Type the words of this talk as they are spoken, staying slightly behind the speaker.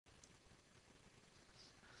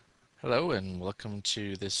Hello and welcome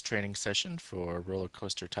to this training session for Roller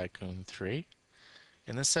Coaster Tycoon 3.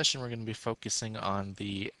 In this session we're going to be focusing on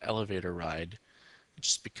the elevator ride,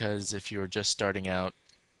 just because if you're just starting out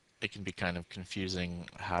it can be kind of confusing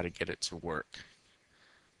how to get it to work.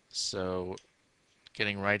 So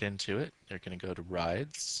getting right into it, you're going to go to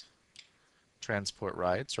Rides, Transport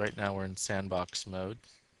Rides. Right now we're in sandbox mode,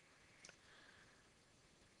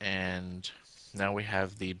 and now we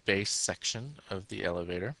have the base section of the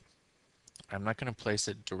elevator. I'm not going to place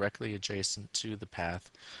it directly adjacent to the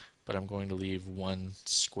path, but I'm going to leave one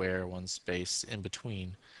square, one space in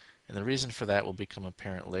between. And the reason for that will become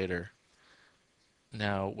apparent later.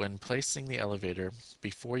 Now, when placing the elevator,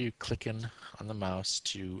 before you click in on the mouse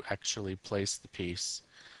to actually place the piece,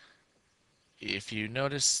 if you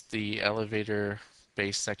notice the elevator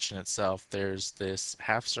base section itself, there's this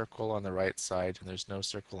half circle on the right side and there's no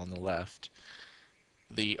circle on the left.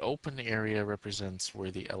 The open area represents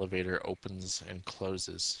where the elevator opens and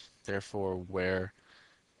closes, therefore where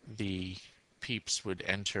the peeps would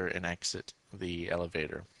enter and exit the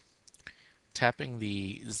elevator. Tapping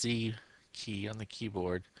the Z key on the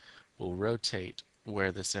keyboard will rotate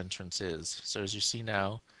where this entrance is. So as you see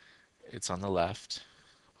now, it's on the left,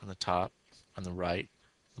 on the top, on the right,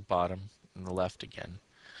 the bottom, and the left again.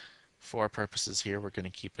 For our purposes here, we're going to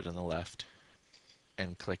keep it on the left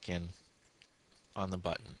and click in on the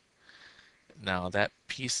button. Now that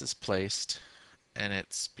piece is placed and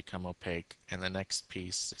it's become opaque, and the next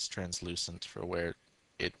piece is translucent for where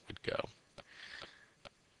it would go.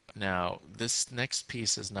 Now, this next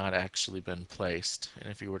piece has not actually been placed,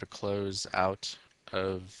 and if you were to close out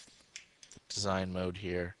of design mode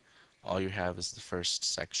here, all you have is the first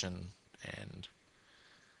section, and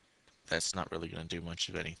that's not really going to do much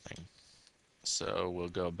of anything. So we'll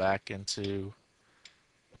go back into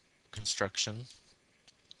construction,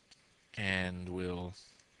 and we'll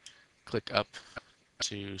click up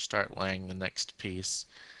to start laying the next piece.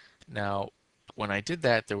 Now, when I did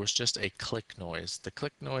that, there was just a click noise. The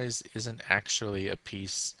click noise isn't actually a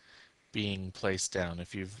piece being placed down.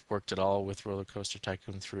 If you've worked at all with Roller Coaster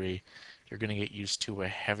Tycoon 3, you're going to get used to a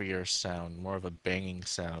heavier sound, more of a banging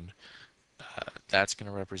sound. That's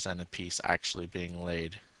going to represent a piece actually being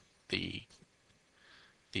laid. The,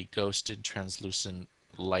 the ghosted translucent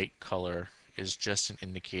light color is just an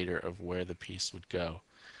indicator of where the piece would go.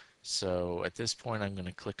 So at this point I'm going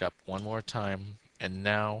to click up one more time, and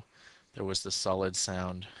now there was the solid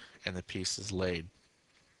sound and the piece is laid.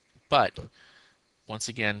 But once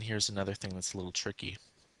again, here's another thing that's a little tricky.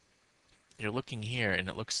 You're looking here and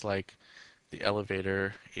it looks like the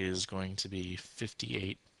elevator is going to be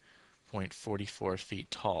 58.44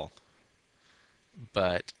 feet tall.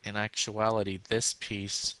 But in actuality, this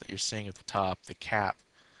piece that you're seeing at the top, the cap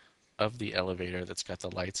of the elevator that's got the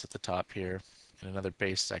lights at the top here and another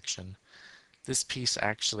base section, this piece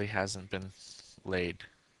actually hasn't been laid.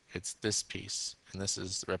 It's this piece, and this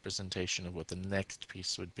is the representation of what the next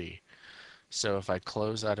piece would be. So if I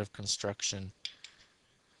close out of construction,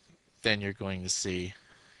 then you're going to see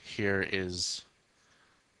here is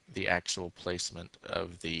the actual placement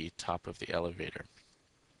of the top of the elevator.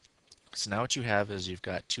 So now what you have is you've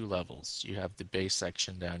got two levels. You have the base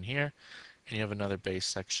section down here, and you have another base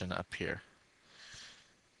section up here.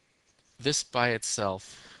 This by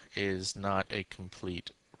itself is not a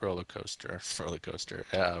complete ride.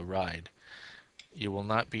 You will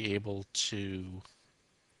not be able to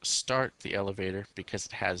start the elevator because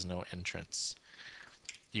it has no entrance.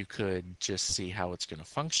 You could just see how it's going to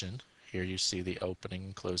function. Here you see the opening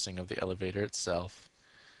and closing of the elevator itself.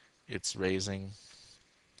 It's raising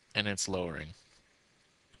and it's lowering.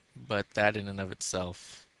 But that in and of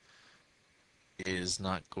itself is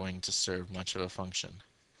not going to serve much of a function.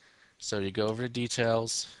 So you go over to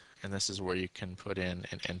details, and this is where you can put in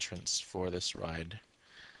an entrance for this ride.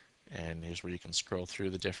 And here's where you can scroll through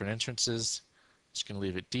the different entrances. Just going to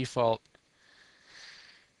leave it default.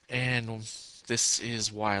 And this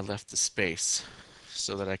is why I left the space,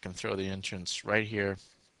 so that I can throw the entrance right here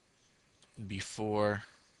before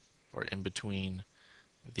or in between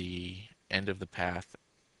the end of the path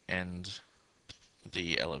and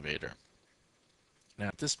the elevator. Now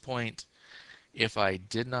at this point, if I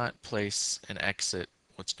did not place an exit,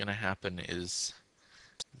 what's going to happen is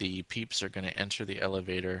the peeps are going to enter the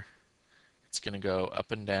elevator. It's going to go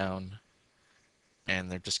up and down, and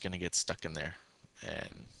they're just going to get stuck in there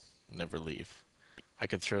and never leave. I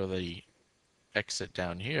could throw the exit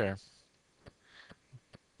down here,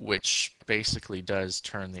 which basically does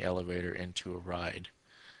turn the elevator into a ride.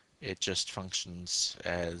 It just functions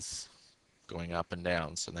as going up and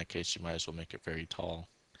down, so in that case you might as well make it very tall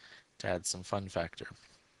to add some fun factor.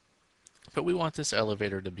 But we want this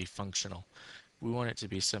elevator to be functional. We want it to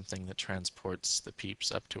be something that transports the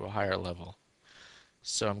peeps up to a higher level.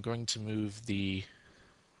 So I'm going to move the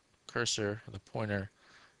cursor, the pointer,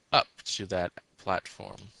 up to that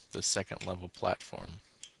platform, the second level platform.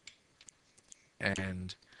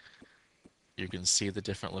 And you can see the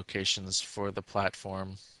different locations for the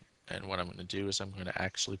platform. And what I'm going to do is I'm going to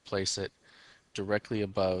actually place it directly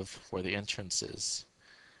above where the entrance is.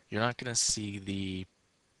 You're not going to see the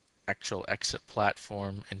actual exit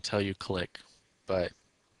platform until you click, but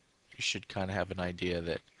you should kind of have an idea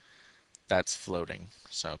that that's floating.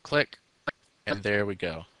 So click, and there we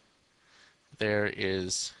go. There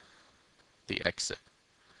is the exit.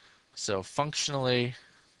 So functionally,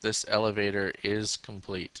 this elevator is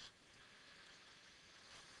complete.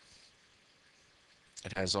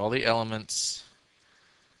 It has all the elements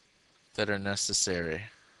that are necessary.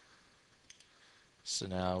 So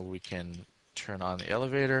now we can turn on the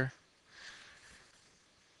elevator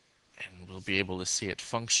and we'll be able to see it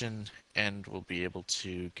function and we'll be able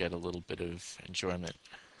to get a little bit of enjoyment.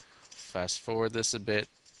 Fast forward this a bit.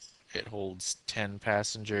 It holds 10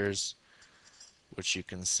 passengers, which you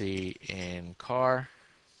can see in car.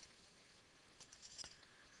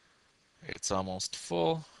 It's almost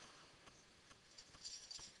full.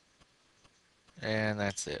 And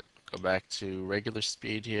that's it. Go back to regular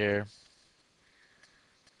speed here.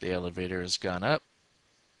 The elevator has gone up.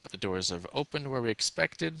 The doors have opened where we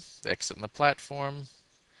expected. They exit on the platform.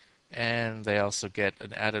 And they also get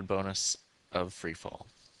an added bonus of free fall.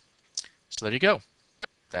 So there you go.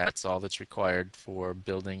 That's all that's required for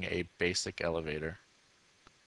building a basic elevator.